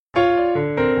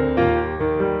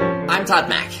I'm Todd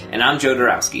Mack. And I'm Joe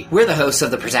Dorowski. We're the hosts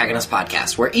of the Protagonist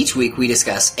Podcast, where each week we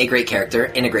discuss a great character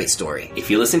in a great story.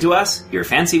 If you listen to us, your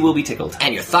fancy will be tickled.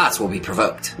 And your thoughts will be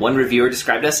provoked. One reviewer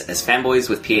described us as fanboys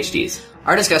with PhDs.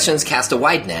 Our discussions cast a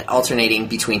wide net, alternating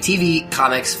between TV,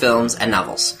 comics, films, and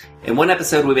novels. In one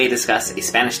episode, we may discuss a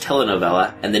Spanish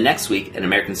telenovela, and the next week, an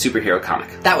American superhero comic.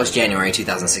 That was January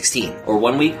 2016. Or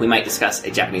one week, we might discuss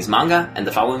a Japanese manga, and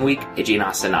the following week, a Jane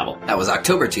Austen novel. That was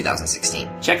October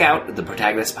 2016. Check out the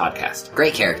Protagonist Podcast.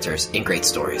 Great characters in great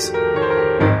stories.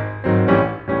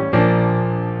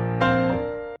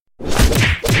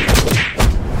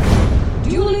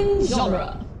 Dueling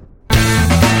genre.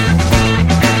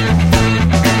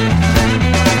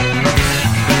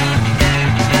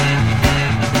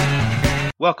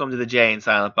 Welcome to the Jay and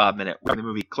Silent Bob Minute. We're the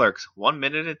movie Clerks, 1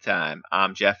 minute at a time.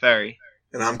 I'm Jeff Ferry.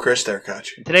 And I'm Chris Derkach.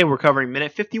 Today we're covering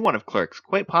minute 51 of Clerks,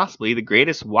 quite possibly the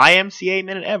greatest YMCA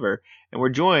minute ever. And we're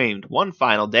joined one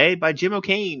final day by Jim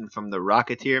O'Kane from the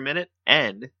Rocketeer Minute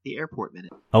and the Airport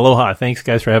Minute. Aloha. Thanks,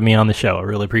 guys, for having me on the show. I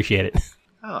really appreciate it.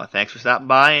 Oh, thanks for stopping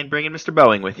by and bringing Mr.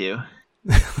 Boeing with you.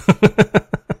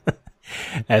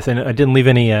 As I didn't leave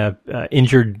any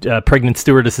injured pregnant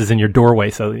stewardesses in your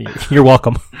doorway, so you're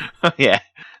welcome. Yeah.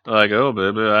 Like, oh,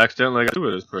 baby, I accidentally got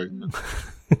stewardess pregnant.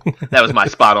 That was my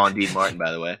spot-on Dean Martin,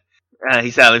 by the way. He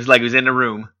sounded like he was in the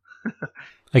room.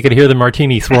 I could hear the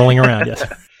martini swirling around, yes.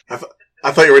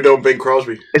 I thought you were doing Bing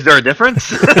Crosby. Is there a difference?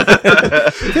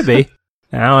 Could be.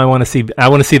 Now I want to see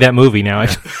that movie now.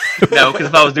 No, because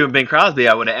if I was doing Bing Crosby,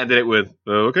 I would have ended it with,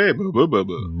 okay,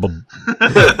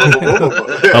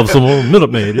 Have some more Minute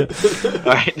Maid. Yeah.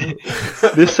 All right.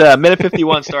 This minute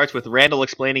 51 starts with Randall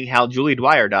explaining how Julie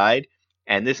Dwyer died,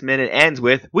 and this minute ends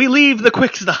with, we leave the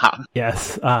quick stop.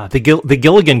 Yes, the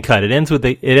Gilligan cut. It ends with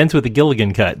the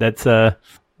Gilligan cut. That's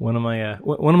one of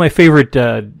my favorite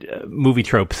movie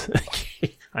tropes.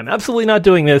 I'm absolutely not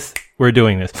doing this. We're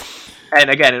doing this. And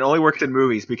again, it only works in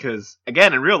movies because,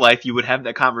 again, in real life, you would have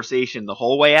that conversation the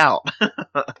whole way out.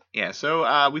 Yeah,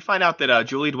 so we find out that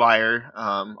Julie Dwyer,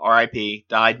 R.I.P.,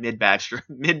 died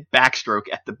mid-backstroke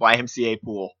at the YMCA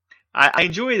pool. I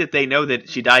enjoy that they know that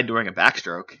she died during a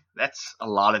backstroke. That's a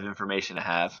lot of information to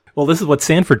have. Well, this is what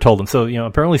Sanford told him. So,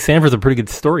 apparently Sanford's a pretty good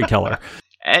storyteller.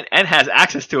 and has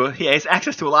access to he has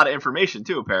access to a lot of information,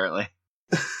 too, apparently.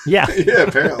 Yeah. Yeah,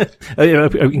 apparently.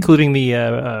 Including the,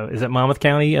 is that Monmouth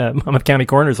County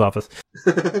Coroner's Office?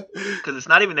 Because it's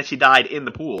not even that she died in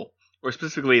the pool, or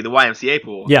specifically the YMCA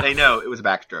pool. Yeah. They know it was a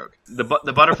backstroke. The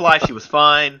butterfly, she was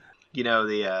fine. The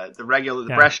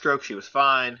breaststroke, she was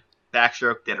fine.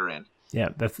 Backstroke did her in. Yeah,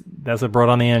 that's what brought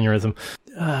on the aneurysm.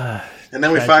 And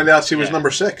then we find out she was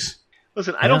number 6.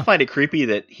 Listen, I don't find it creepy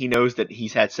that he knows that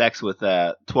he's had sex with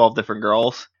 12 different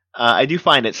girls. I do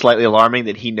find it slightly alarming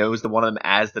that he knows the one of them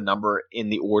as the number in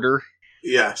the order.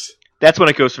 Yes. That's when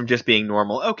it goes from just being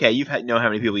normal. Okay, know how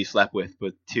many people you slept with,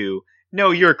 but to,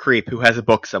 no, you're a creep who has a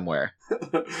book somewhere.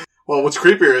 Well, what's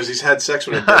creepier is he's had sex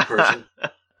with a dead person.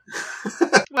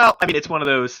 Well, I mean, it's one of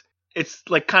those. It's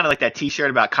kind of like that T-shirt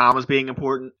about commas being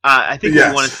important. I think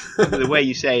the way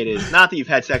you say it is not that you've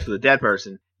had sex with a dead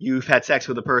person. You've had sex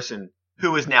with a person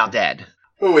who is now dead.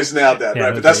 Who is now dead, yeah,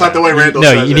 right? But that's not the way Randall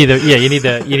says it. You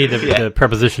need the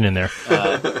preposition in there.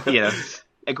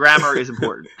 A grammar is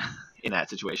important in that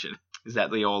situation. Is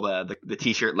that the old the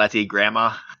T-shirt "Let's eat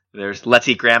grandma"? There's "Let's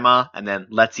eat grandma" and then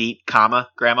 "Let's eat, grandma."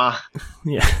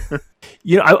 Yeah.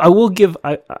 I will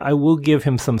give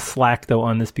him some slack though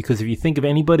on this, because if you think of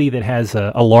anybody that has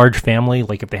a large family,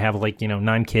 like if they have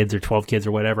 9 kids or 12 kids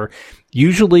or whatever,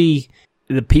 usually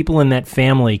the people in that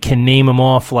family can name them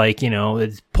off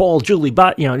it's Paul, Julie,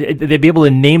 they'd be able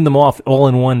to name them off all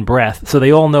in one breath. So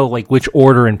they all know which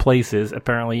order and places.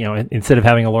 Apparently, instead of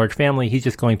having a large family, he's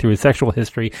just going through his sexual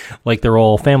history like they're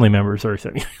all family members or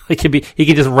something. He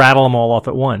can just rattle them all off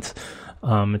at once.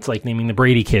 It's like naming the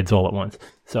Brady kids all at once.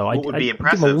 So what would be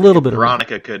impressive a little bit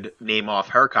Veronica could name off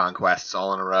her conquests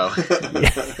all in a row.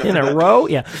 Yeah, in a row?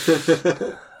 Yeah.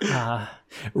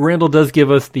 Randall does give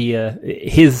us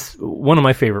one of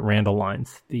my favorite Randall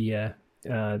lines. The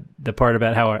part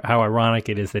about how ironic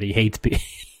it is that he hates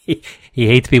he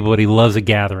hates people, but he loves a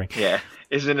gathering. Yeah.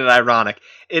 Isn't it ironic?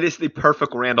 It is the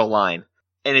perfect Randall line.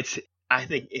 And I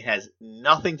think it has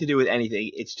nothing to do with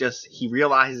anything. It's just he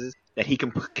realizes that he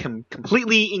can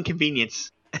completely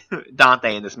inconvenience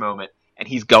Dante in this moment, and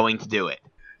he's going to do it.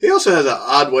 He also has an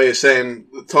odd way of saying,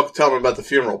 tell him about the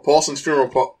funeral. Paulson's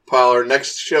funeral parlor,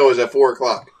 next show is at 4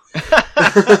 o'clock.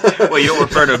 Well, you don't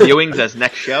refer to viewings as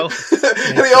next show?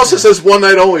 And he also says one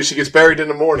night only, she gets buried in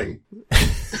the morning.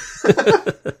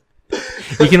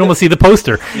 You can almost see the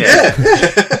poster. Yeah.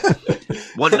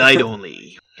 One night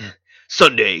only.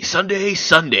 Sunday, Sunday,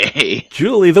 Sunday.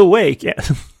 Julie the Wake. Yeah.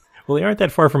 Well, they aren't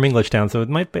that far from Englishtown, so it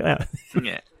might be.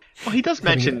 Yeah. Well, he does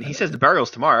mention, he says the burial's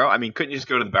tomorrow. I mean, couldn't you just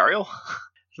go to the burial?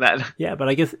 That. Yeah, but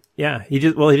I guess, he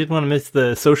didn't want to miss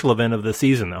the social event of the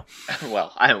season, though.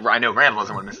 Well, I know Randall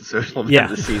doesn't want to miss the social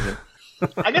event of the season.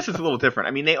 I guess it's a little different.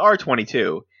 I mean, they are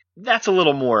 22. That's a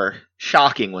little more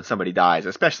shocking when somebody dies,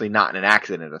 especially not in an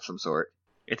accident of some sort.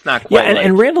 It's not quite. Yeah,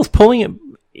 and Randall's pulling him.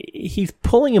 He's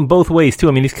pulling him both ways too.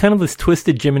 I mean, he's kind of this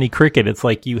twisted Jiminy Cricket. It's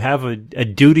like you have a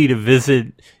duty to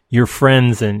visit your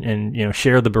friends and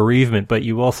share the bereavement, but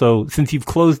you also, since you've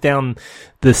closed down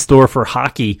the store for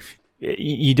hockey,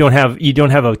 you don't have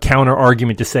a counter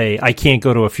argument to say I can't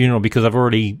go to a funeral because I've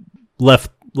already left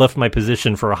my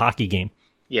position for a hockey game.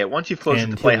 Yeah, once you've closed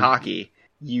it to play hockey,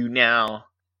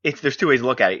 there's two ways to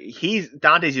look at it.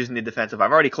 Dante's using the defensive.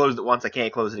 I've already closed it once, I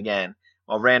can't close it again.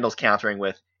 While Randall's countering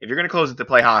with, if you're going to close it to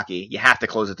play hockey, you have to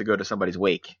close it to go to somebody's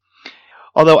wake.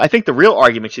 Although I think the real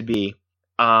argument should be,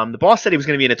 the boss said he was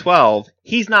going to be in at 12.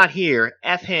 He's not here.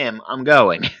 F him. I'm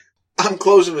going. I'm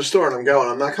closing the store and I'm going.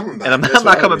 I'm not coming back. And I'm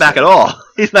not coming back at all.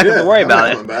 He's not going to worry about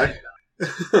it. I'm not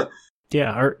coming back.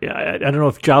 Yeah, I don't know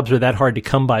if jobs are that hard to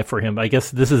come by for him. I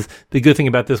guess this is the good thing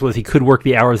about this was he could work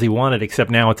the hours he wanted,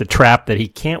 except now it's a trap that he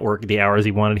can't work the hours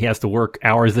he wanted. He has to work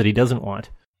hours that he doesn't want.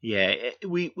 Yeah,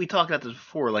 we talked about this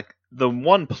before. Like, the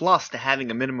one plus to having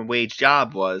a minimum wage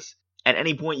job was, at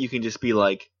any point you can just be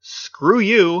like, screw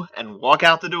you, and walk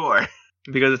out the door.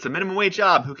 Because it's a minimum wage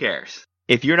job, who cares?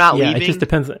 If you're not leaving, it just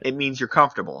depends. It means you're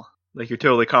comfortable. Like, you're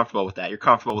totally comfortable with that. You're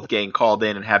comfortable with getting called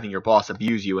in and having your boss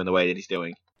abuse you in the way that he's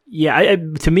doing. Yeah,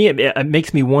 to me, it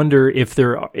makes me wonder if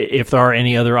there are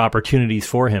any other opportunities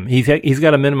for him. He's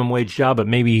got a minimum wage job, but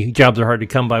maybe jobs are hard to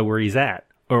come by where he's at,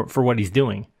 or for what he's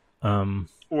doing.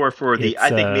 Or for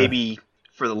maybe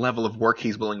for the level of work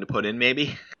he's willing to put in,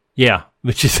 maybe. Yeah,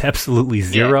 which is absolutely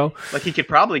zero. Yeah. Like, he could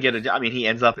probably get a job. I mean,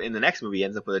 in the next movie, he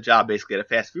ends up with a job basically at a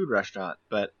fast food restaurant.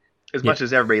 But as much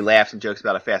as everybody laughs and jokes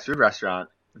about a fast food restaurant,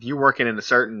 if you're working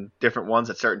in different ones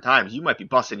at certain times, you might be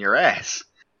busting your ass.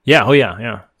 Yeah, oh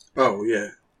yeah. Oh, yeah.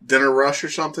 Dinner rush or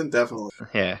something? Definitely.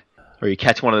 Yeah. Or you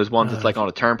catch one of those ones that's like on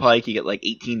a turnpike, you get like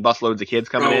 18 busloads of kids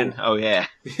coming in. Oh, yeah.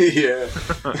 Yeah.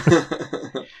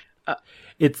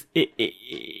 It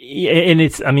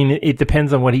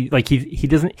depends on what he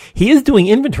is doing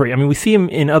inventory. I mean, we see him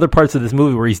in other parts of this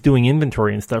movie where he's doing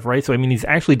inventory and stuff, right? So, I mean, he's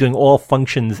actually doing all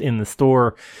functions in the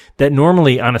store that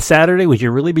normally on a Saturday, would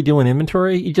you really be doing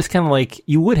inventory? You just kind of like,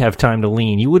 you would have time to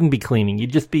lean. You wouldn't be cleaning.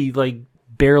 You'd just be like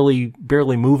barely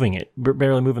moving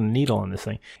the needle on this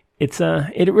thing. It's,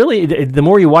 the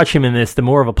more you watch him in this, the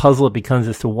more of a puzzle it becomes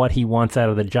as to what he wants out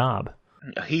of the job.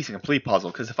 He's a complete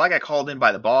puzzle, because if I got called in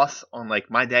by the boss on,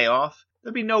 like, my day off,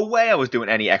 there'd be no way I was doing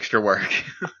any extra work.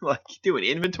 Like, doing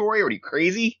inventory? Are you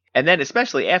crazy? And then,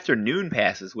 especially after noon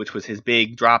passes, which was his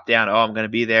big drop down, oh, I'm going to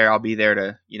be there, I'll be there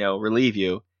to, relieve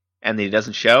you, and then he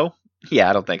doesn't show? Yeah,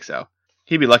 I don't think so.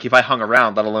 He'd be lucky if I hung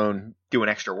around, let alone doing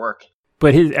extra work.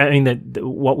 But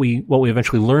what we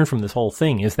eventually learn from this whole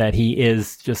thing is that he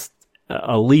is just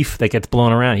a leaf that gets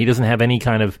blown around. He doesn't have any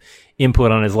kind of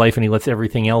input on his life, and he lets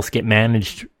everything else get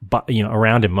managed by,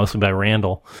 around him, mostly by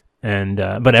Randall. And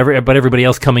but everybody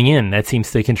else coming in, that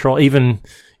seems to control even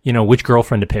which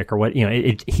girlfriend to pick or what.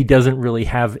 He doesn't really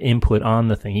have input on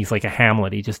the thing. He's like a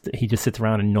Hamlet. He just sits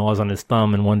around and gnaws on his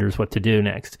thumb and wonders what to do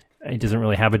next. He doesn't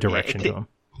really have a direction to him.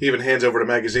 He even hands over the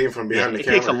magazine from behind the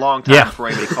counter. It takes a long time before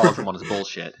anybody calls him on his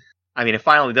bullshit. I mean, it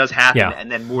finally does happen,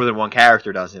 and then more than one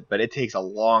character does it, but it takes a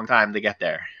long time to get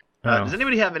there. Does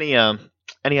anybody have any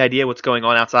idea what's going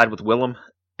on outside with Willem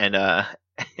and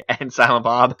Silent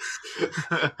Bob?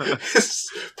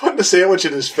 He's putting a sandwich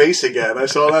in his face again. I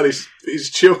saw that he's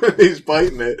chewing, he's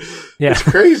biting it. Yeah. It's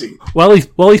crazy. While he's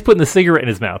putting the cigarette in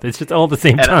his mouth. It's just all at the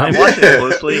same time. I'm watching it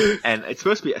closely, and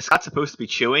Scott's supposed to be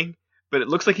chewing, but it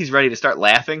looks like he's ready to start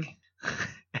laughing.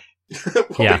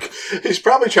 He's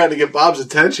probably trying to get Bob's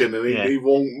attention, and he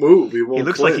won't move. He won't. He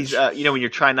looks flinch. like he's, when you're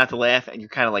trying not to laugh and you're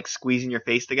kind of like squeezing your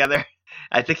face together.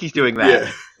 I think he's doing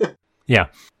that. Yeah.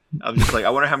 I'm just like,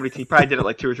 I wonder how many. He probably did it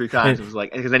like 2 or 3 times. It was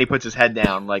like, because then he puts his head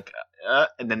down, like,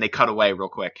 and then they cut away real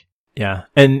quick. Yeah,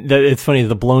 and it's funny.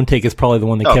 The blown take is probably the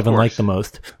one that Kevin liked the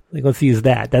most. Like, let's use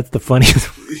that. That's the funniest.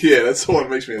 Yeah, that's the one that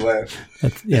makes me laugh.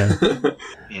 Yeah.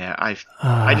 Yeah,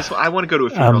 I want to go to a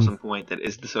funeral at some point that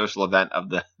is the social event of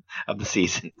the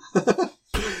season.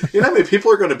 You know how many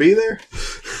people are going to be there?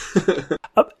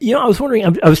 I was wondering.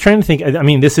 I was trying to think. I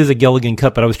mean, this is a Gilligan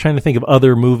cut, but I was trying to think of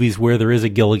other movies where there is a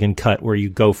Gilligan cut where you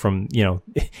go from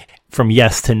from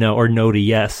yes to no or no to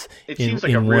yes. It seems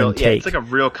like a real it's like a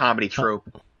real comedy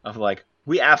trope of like,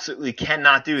 we absolutely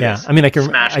cannot do this. I mean, I can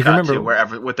smash cut remember to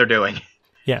wherever what they're doing.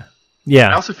 Yeah. Yeah.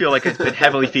 I also feel like it's been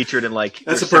heavily featured in like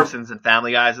That's the a per- Simpsons and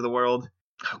Family Guys of the world.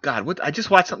 Oh God, what I just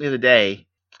watched something the other day.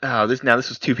 Oh, this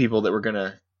was two people that were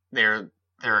they're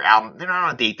out. They're not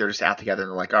on a date. They're just out together,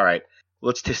 and they're like, all right,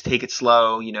 let's just take it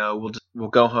slow. You know, we'll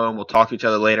go home. We'll talk to each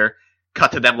other later.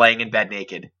 Cut to them laying in bed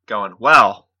naked, going,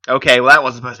 well, okay, well that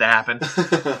wasn't supposed to happen.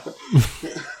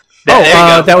 There you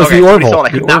go. That was Okay, the somebody Orville. saw it. I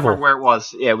could The not Orville. remember where it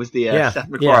was. Yeah, it was the Yeah, Seth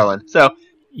MacFarlane. So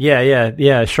Yeah.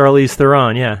 Charlize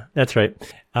Theron. Yeah, that's right.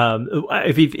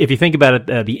 If you think about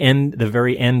it, the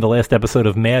very end, the last episode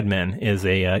of Mad Men is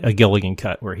a Gilligan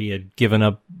cut where he had given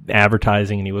up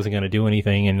advertising and he wasn't going to do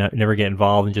anything and never get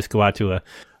involved and just go out to a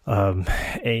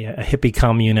hippie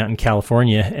commune out in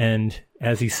California. And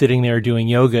as he's sitting there doing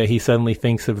yoga, he suddenly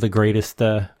thinks of the greatest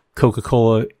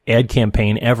Coca-Cola ad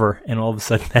campaign ever, and all of a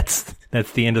sudden that's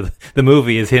the end of the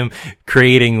movie, is him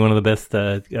creating one of the best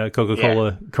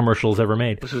Coca-Cola commercials ever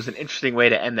made. which was an interesting way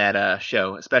to end that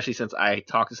show, especially since I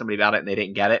talked to somebody about it and they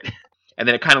didn't get it. And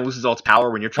then it kind of loses all its power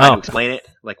when you're trying to explain it.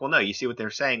 Like, well, no, you see what they're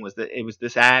saying was that it was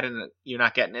this ad and you're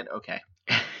not getting it? Okay.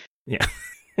 Yeah.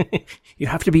 You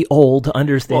have to be old to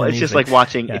understand. Well, it's just like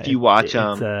watching, if you watch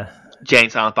it's, Jay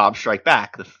and Silent Bob Strike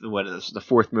Back, the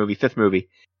fourth movie, fifth movie,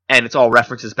 and it's all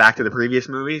references back to the previous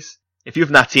movies. If you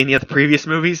have not seen any of the previous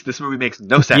movies, this movie makes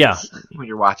no sense when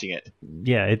you're watching it.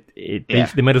 Yeah,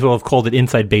 they might as well have called it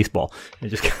Inside Baseball. It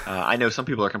just I know some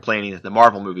people are complaining that the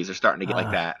Marvel movies are starting to get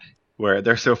like that, where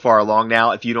they're so far along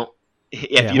now. If you don't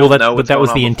know what's but that going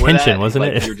was on the before intention, that, wasn't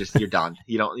like, it? You're done.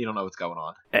 You don't know what's going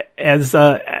on. As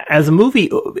a movie,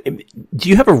 do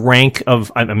you have a rank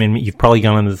of? I mean, you've probably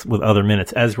gone on this with other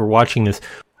minutes. As we're watching this,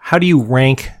 how do you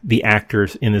rank the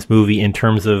actors in this movie in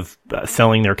terms of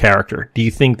selling their character? Do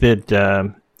you think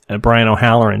that Brian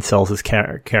O'Halloran sells his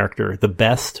character the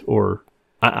best, or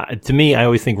to me, I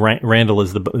always think Randall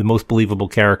is the most believable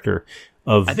character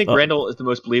of. I think Randall is the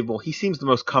most believable. He seems the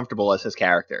most comfortable as his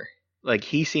character. Like,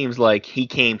 he seems like he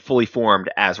came fully formed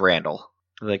as Randall.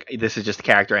 Like, this is just the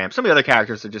character I am. Some of the other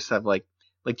characters are just have like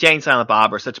Jay and Silent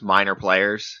Bob are such minor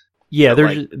players. Yeah,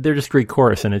 But, they're just great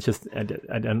chorus, and it's just I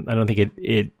don't think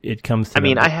it comes to. I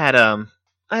mean, them.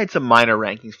 I had some minor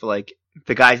rankings for like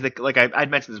the guys that, like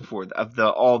I'd mentioned this before, of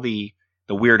all the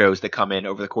weirdos that come in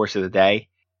over the course of the day.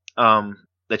 The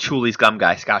Chuli's Gum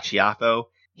guy, Scott Schiaffo,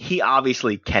 he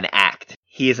obviously can act.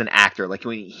 He is an actor. Like,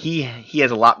 he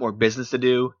has a lot more business to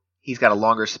do. He's got a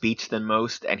longer speech than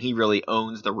most, and he really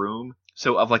owns the room.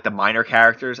 So of like the minor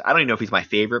characters, I don't even know if he's my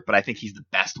favorite, but I think he's the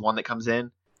best one that comes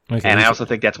in. Okay, and I also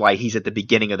think that's why he's at the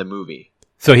beginning of the movie.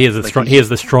 So he has Like, he has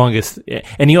the strongest,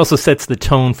 and he also sets the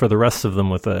tone for the rest of them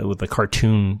with the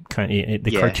cartoon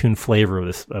cartoon flavor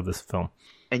of this film.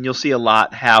 And you'll see a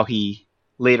lot how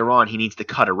later on he needs to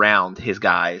cut around his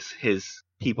guys, his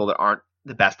people that aren't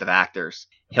the best of actors.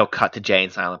 He'll cut to Jay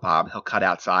and Silent Bob. He'll cut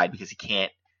outside because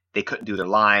they couldn't do their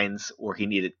lines, or he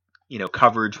needed,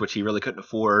 coverage, which he really couldn't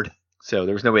afford. So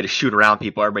there was no way to shoot around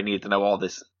people. Everybody needed to know all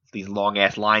these long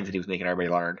ass lines that he was making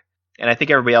everybody learn. And I think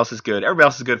everybody else is good. Everybody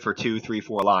else is good for 2, 3,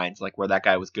 4 lines, like where that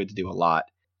guy was good to do a lot.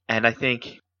 And I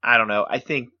think Marilyn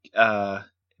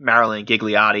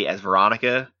Gigliotti as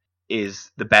Veronica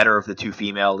is the better of the two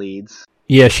female leads.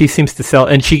 Yeah, she seems to sell,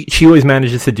 and she always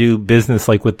manages to do business,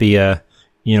 like with the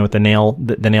with the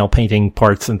nail painting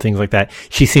parts and things like that.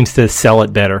 She seems to sell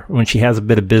it better. When she has a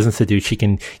bit of business to do, she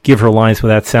can give her lines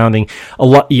without sounding a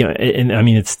lot. And I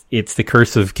mean, it's the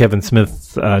curse of Kevin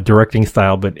Smith's directing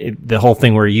style. But the whole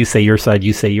thing where you say your side,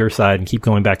 and keep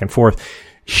going back and forth,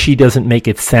 she doesn't make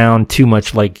it sound too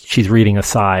much like she's reading a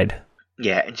side.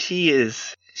 Yeah, and she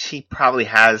probably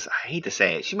has, I hate to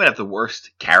say it, she might have the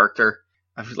worst character.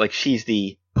 Like, she's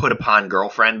the put upon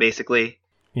girlfriend, basically.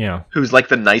 Yeah. Who's like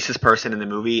the nicest person in the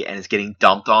movie and is getting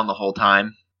dumped on the whole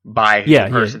time by the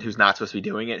person who's not supposed to be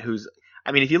doing it.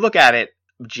 If you look at it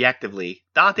objectively,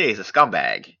 Dante is a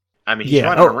scumbag. I mean,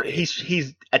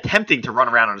 he's attempting to run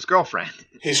around on his girlfriend.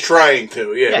 He's trying to,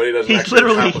 but he doesn't. He's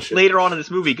literally later on in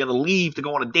this movie going to leave to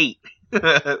go on a date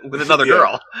with another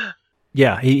girl.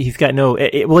 Yeah, he's got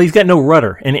he's got no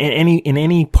rudder. And in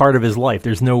any part of his life,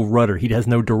 there's no rudder. He has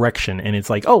no direction. And it's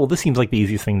like, oh, well, this seems like the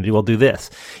easiest thing to do. I'll do this.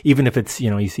 Even if it's,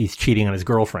 he's cheating on his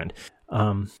girlfriend.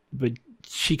 But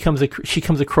she comes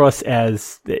across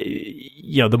as,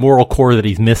 the moral core that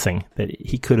he's missing, that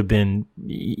he could have been,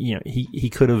 he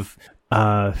could have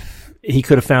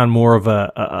found more of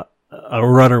a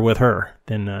rudder with her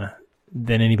than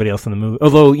anybody else in the movie.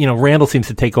 Although, Randall seems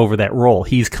to take over that role.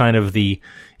 He's kind of his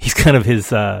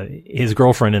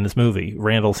girlfriend in this movie.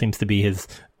 Randall seems to be his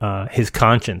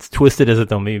conscience, twisted as it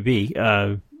though may be.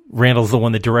 Randall's the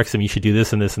one that directs him. You should do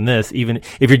this and this and this. Even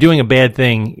if you're doing a bad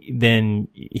thing, then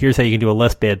here's how you can do a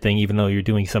less bad thing, even though you're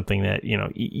doing something that,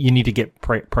 you need to get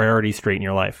priorities straight in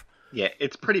your life. Yeah,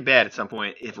 it's pretty bad at some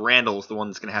point if Randall's the one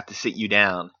that's going to have to sit you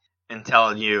down and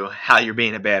tell you how you're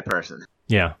being a bad person.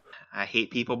 Yeah. I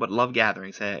hate people but love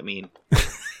gatherings. I mean,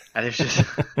 there's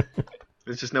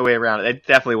just no way around it. It's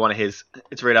definitely one of his.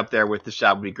 It's right up there with This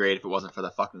Job Would Be Great if it wasn't for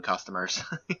the fucking customers.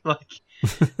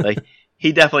 like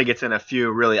he definitely gets in a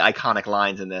few really iconic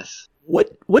lines in this.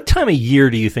 What time of year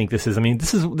do you think this is? I mean,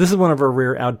 this is one of our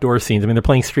rare outdoor scenes. I mean, they're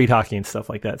playing street hockey and stuff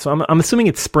like that. So I'm assuming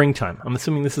it's springtime. I'm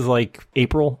assuming this is like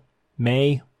April,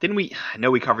 May. Didn't we? I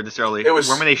know we covered this earlier. When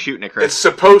were they shooting it, Chris? It's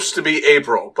supposed to be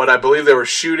April, but I believe they were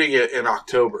shooting it in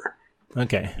October.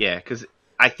 Okay. Yeah, because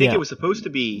I think it was supposed to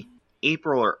be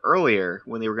April or earlier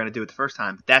when they were going to do it the first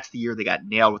time. But that's the year they got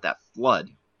nailed with that flood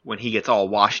when he gets all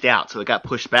washed out. So it got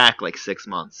pushed back like 6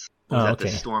 months. The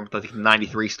storm, the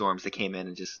 93 storms that came in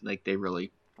and just they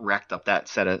really wrecked up that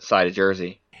side of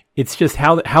Jersey. It's just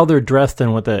how they're dressed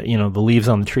and what the the leaves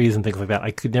on the trees and things like that.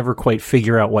 I could never quite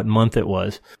figure out what month it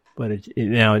was, but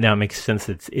now it makes sense.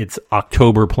 It's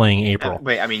October playing April.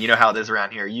 Wait, I mean, you know how it is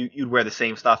around here. You'd wear the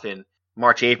same stuff in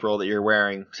March, April that you're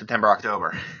wearing September,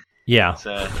 October. Yeah.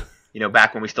 So,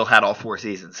 back when we still had all 4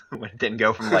 seasons, when it didn't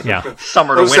go from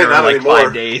summer to winter in like anymore.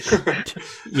 5 days.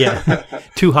 Yeah.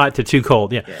 Too hot to too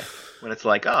cold. Yeah. When it's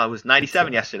like, it was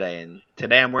 97 yesterday, and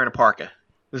today I'm wearing a parka.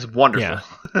 This is wonderful.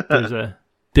 Yeah.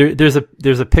 There's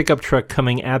a pickup truck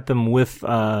coming at them with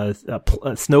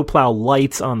snowplow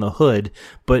lights on the hood,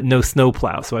 but no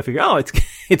snowplow. So I figure,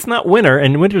 it's not winter,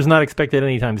 and winter's not expected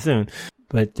anytime soon.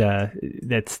 But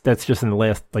that's just in the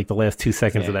last 2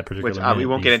 seconds of that particular. Which minute. We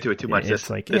won't get into it too much this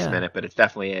minute, but it's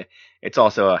definitely it's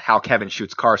also how Kevin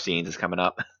shoots car scenes is coming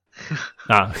up.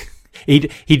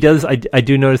 He does. I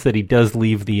do notice that he does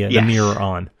leave the mirror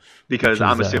on, because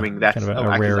I'm assuming that's kind of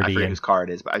a rarity. I forget whose car it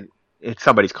is, but it's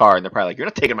somebody's car, and they're probably like, "You're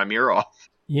not taking my mirror off."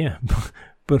 Yeah,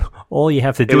 but all you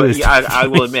have to do is. I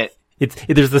will admit,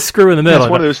 there's the screw in the middle. It's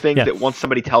one of those things that once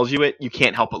somebody tells you it, you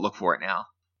can't help but look for it now.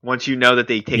 Once you know that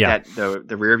they take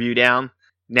the rear view down,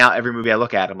 now every movie I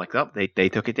look at, I'm like, they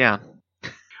took it down.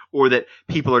 Or that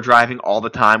people are driving all the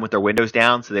time with their windows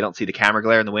down, so they don't see the camera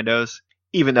glare in the windows,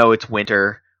 even though it's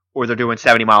winter. Or they're doing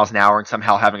 70 miles an hour and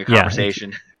somehow having a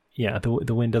conversation. Yeah,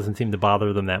 the wind doesn't seem to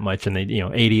bother them that much, and they,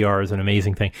 ADR is an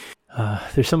amazing thing.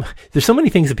 There's so many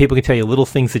things that people can tell you, little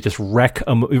things that just wreck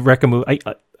a movie.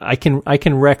 I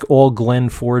can wreck all Glenn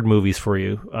Ford movies for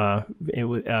you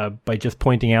by just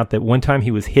pointing out that one time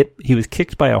he was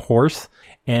kicked by a horse,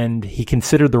 and he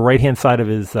considered the right hand side of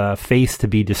his face to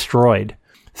be destroyed.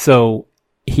 So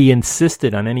he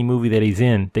insisted on any movie that he's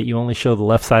in that you only show the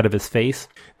left side of his face.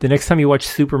 The next time you watch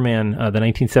Superman, the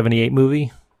 1978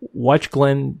 movie, watch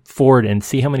Glenn Ford and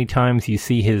see how many times you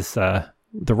see his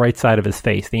the right side of his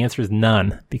face. The answer is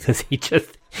none, because he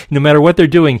just, no matter what they're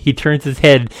doing, he turns his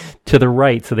head to the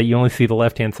right so that you only see the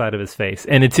left-hand side of his face.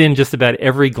 And it's in just about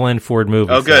every Glenn Ford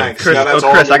movie. Oh, good. Thanks. Chris,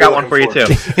 Chris, I got one for you, too.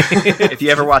 If you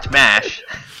ever watch MASH,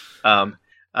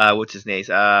 what's his name?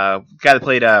 Guy that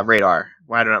played Radar.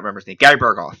 Why do I not remember his name? Gary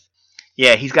Berghoff.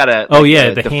 Yeah, he's got a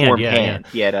the hand. hand.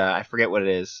 He had I forget what it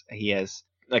is. He has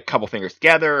a couple fingers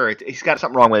together. Or he's got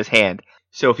something wrong with his hand.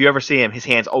 So if you ever see him, his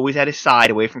hand's always at his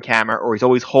side, away from camera, or he's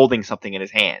always holding something in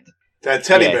his hand. That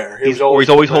teddy bear. He's always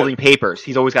holding papers.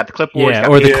 He's always got the clipboard. Yeah,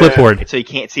 or the clipboard. So you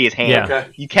can't see his hand. Yeah.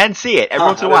 Okay. You can see it every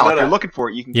once in a while. If you're looking for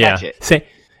it, you can catch it.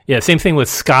 Same thing with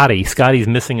Scotty. Scotty's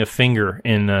missing a finger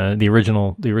in the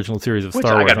original series of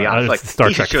Star Wars. I gotta be honest,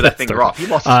 he should show that finger off. He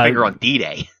lost his finger on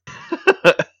D-Day.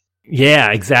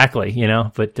 Yeah, exactly.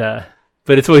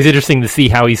 But it's always interesting to see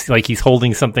how he's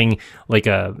holding something like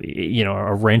a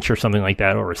wrench or something like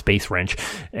that, or a space wrench,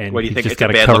 and what do you think? Just It's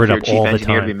got a to bad cover look it for up your all chief the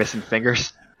engineer time. to be missing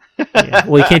fingers. Yeah.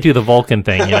 Well, he can't do the Vulcan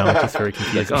thing. It's just very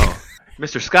confusing.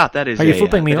 Mr. Scott, that is. Are you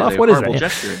flipping me off? What is that?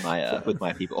 Gesture with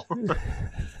my people.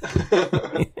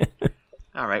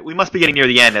 All right, we must be getting near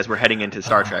the end as we're heading into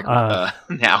Star Trek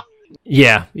now.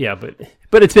 Yeah,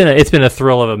 but it's been a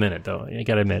thrill of a minute, though. I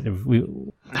gotta admit,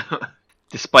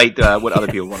 despite what other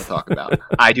people want to talk about,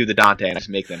 I do the Dante and I just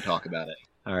make them talk about it.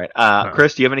 All right,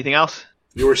 Chris, do you have anything else?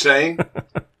 You were saying?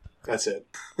 That's it.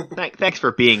 Thanks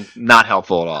for being not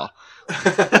helpful at all.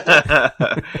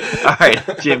 All right,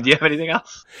 Jim, do you have anything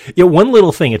else? Yeah, one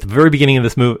little thing at the very beginning of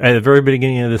this movie, at the very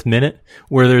beginning of this minute,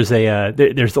 where there's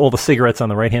there's all the cigarettes on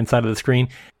the right hand side of the screen.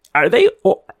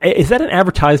 Is that an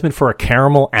advertisement for a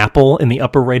caramel apple in the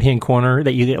upper right hand corner,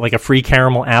 that you get like a free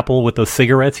caramel apple with those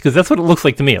cigarettes? Because that's what it looks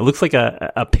like to me. It looks like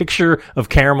a picture of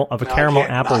caramel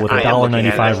apple with $1.95 written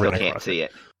across. I can't see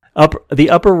it. The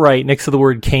upper right, next to the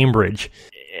word Cambridge,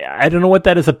 I don't know what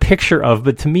that is a picture of,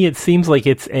 but to me it seems like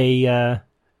it's a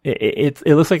it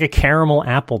looks like a caramel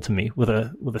apple to me with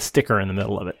a sticker in the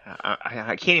middle of it.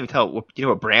 I can't even tell. You know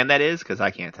what brand that is? Because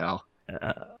I can't tell.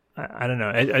 I don't know.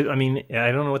 I mean,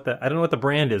 I don't know what the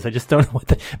brand is. I just don't know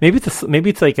what maybe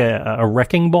it's like a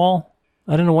wrecking ball.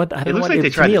 I don't know what. I don't It looks know what, like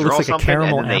they tried to it draw looks like something a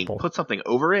caramel and then apple. they put something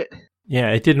over it.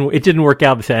 Yeah, it didn't work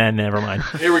out. Never mind.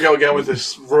 Here we go again with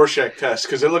this Rorschach test,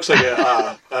 because it looks like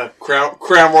a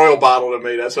Crown Royal bottle to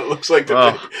me. That's what it looks like to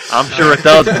me. I'm sure it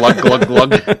does. Glug glug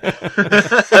glug.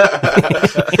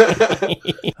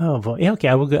 Oh boy. Yeah. Okay.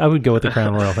 I would go with the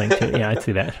Crown Royal thing too. Yeah, I'd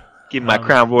see that. Give my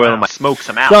Crown Royal and my smoke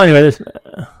some out. So anyway, there's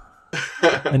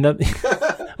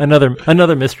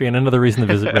another mystery and another reason to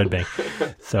visit Red Bank.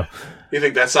 So. You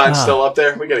think that sign's still up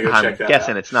there? We gotta go check that out. I'm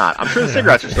guessing it's not. I'm sure the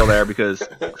cigarettes are still there because,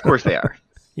 of course, they are.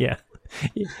 Yeah.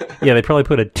 Yeah, they probably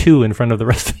put a 2 in front of the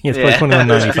rest of it. It's probably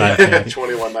 $21.95.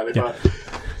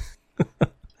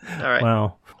 $21.95. All right.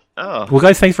 Wow. Oh. Well,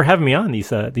 guys, thanks for having me on these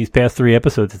past 3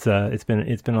 episodes. It's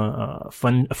been a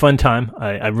fun time.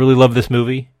 I really love this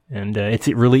movie, and it's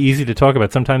really easy to talk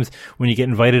about. Sometimes when you get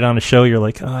invited on a show, you're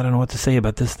like, I don't know what to say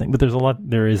about this thing, but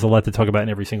there is a lot to talk about in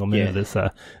every single minute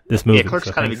of this movie. Yeah, Clerks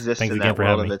so kind of exists in that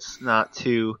world of it's not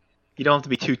too. You don't have to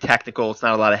be too technical. It's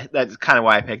not a lot of. That's kind of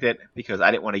why I picked it, because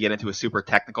I didn't want to get into a super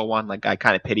technical one. Like, I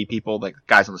kind of pity people, like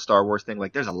guys on the Star Wars thing.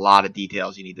 Like, there's a lot of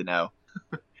details you need to know.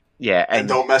 Yeah, and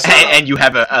don't mess it up. And you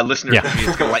have a listener community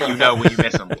that's going to let you know when you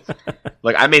miss them.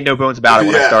 Like, I made no bones about it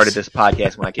when I started this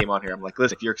podcast. When I came on here, I'm like,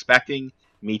 listen, if you're expecting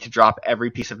me to drop every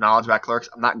piece of knowledge about Clerks,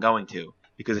 I'm not going to.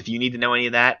 Because if you need to know any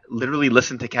of that, literally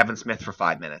listen to Kevin Smith for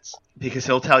 5 minutes. Because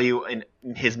he'll tell you in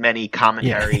his many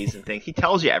commentaries and things, he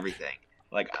tells you everything.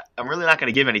 Like, I'm really not going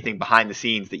to give anything behind the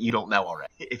scenes that you don't know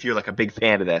already. If you're like a big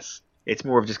fan of this, it's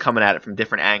more of just coming at it from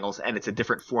different angles, and it's a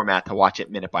different format to watch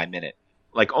it minute by minute.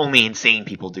 Like, only insane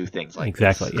people do things like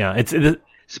exactly. This. Yeah.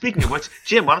 Speaking of which,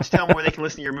 Jim, why don't you tell them where they can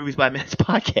listen to your Movies by Minutes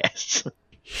podcasts?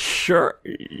 Sure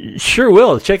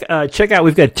will. Check out.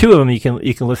 We've got 2 of them you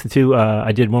can listen to.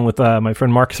 I did one with my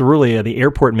friend Mark Cerulli, the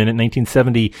Airport Minute,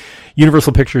 1970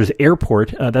 Universal Pictures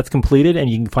Airport. That's completed, and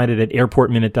you can find it at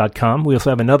airportminute.com. We also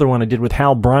have another one I did with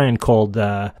Hal Bryan called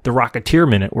The Rocketeer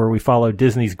Minute, where we follow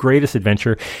Disney's greatest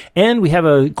adventure. And we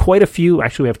have quite a few.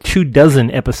 Actually, we have 24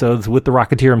 episodes with the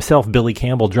Rocketeer himself, Billy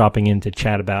Campbell, dropping in to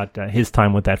chat about his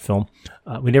time with that film.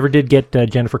 We never did get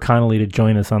Jennifer Connelly to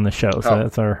join us on the show, so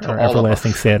that's our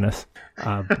everlasting sadness.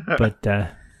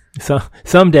 So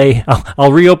someday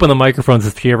I'll reopen the microphones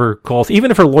if she ever calls.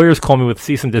 Even if her lawyers call me with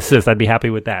cease and desist, I'd be happy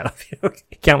with that.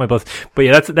 Count my blessings. But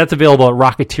yeah, that's available at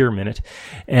Rocketeer Minute,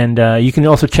 and you can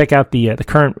also check out the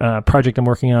current project I'm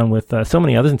working on with so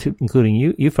many others, including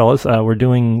you fellas. We're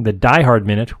doing the Die Hard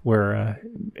Minute, where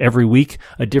every week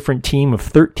a different team of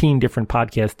 13 different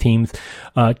podcast teams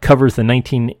covers the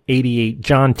 1988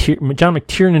 John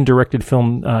McTiernan directed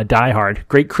film Die Hard.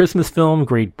 Great Christmas film,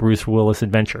 great Bruce Willis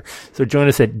adventure. So join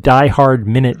us at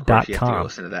diehardminute.com. Of course you have to go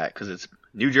listen to that, because it's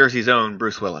New Jersey's own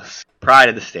Bruce Willis. Pride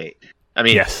of the state. I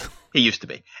mean, yes. He used to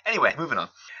be. Anyway, moving on.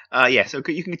 So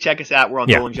you can check us out. We're on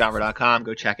duelinggenre.com.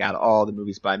 Go check out all the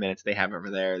Movies by Minutes they have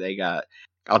over there. They got,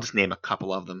 I'll just name a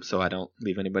couple of them so I don't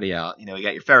leave anybody out. You know, you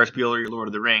got your Ferris Bueller, your Lord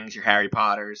of the Rings, your Harry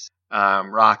Potters,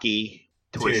 Rocky,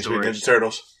 Toy Teenage Story. Mutant Ninja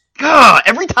Turtles. God,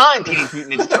 every time Teenage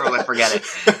Mutant Ninja Turtles, I forget it.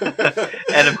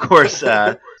 And of course,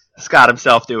 Scott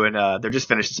himself doing, they're just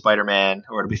finished Spider-Man,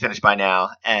 or it'll be finished by now,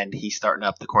 and he's starting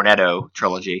up the Cornetto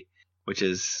trilogy, which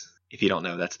is, if you don't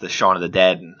know, that's the Shaun of the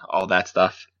Dead and all that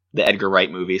stuff, the Edgar Wright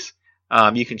movies.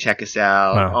 You can check us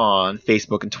out on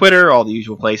Facebook and Twitter, all the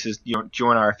usual places.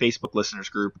 Join our Facebook listeners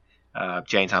group,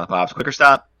 Jay and Silent Bob's Quicker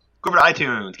Stop. Go over to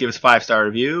iTunes, give us a 5-star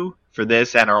review for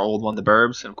this and our old one, The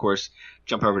Burbs. And of course,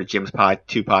 jump over to Jim's 2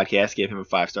 podcast, give him a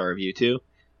 5-star review too.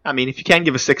 I mean, if you can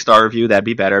give a 6-star review, that'd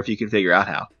be better if you can figure out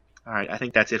how. All right, I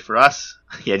think that's it for us.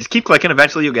 Yeah, just keep clicking.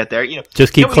 Eventually, you'll get there.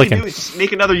 Just keep clicking. What you do is just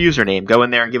make another username. Go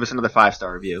in there and give us another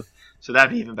 5-star review. So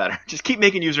that'd be even better. Just keep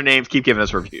making usernames. Keep giving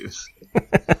us reviews.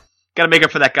 Got to make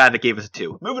up for that guy that gave us a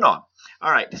 2. Moving on.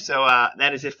 All right, so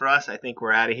that is it for us. I think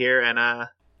we're out of here, and I'm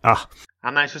not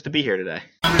supposed to be here today.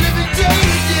 I'm living day to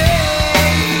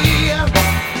day,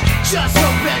 just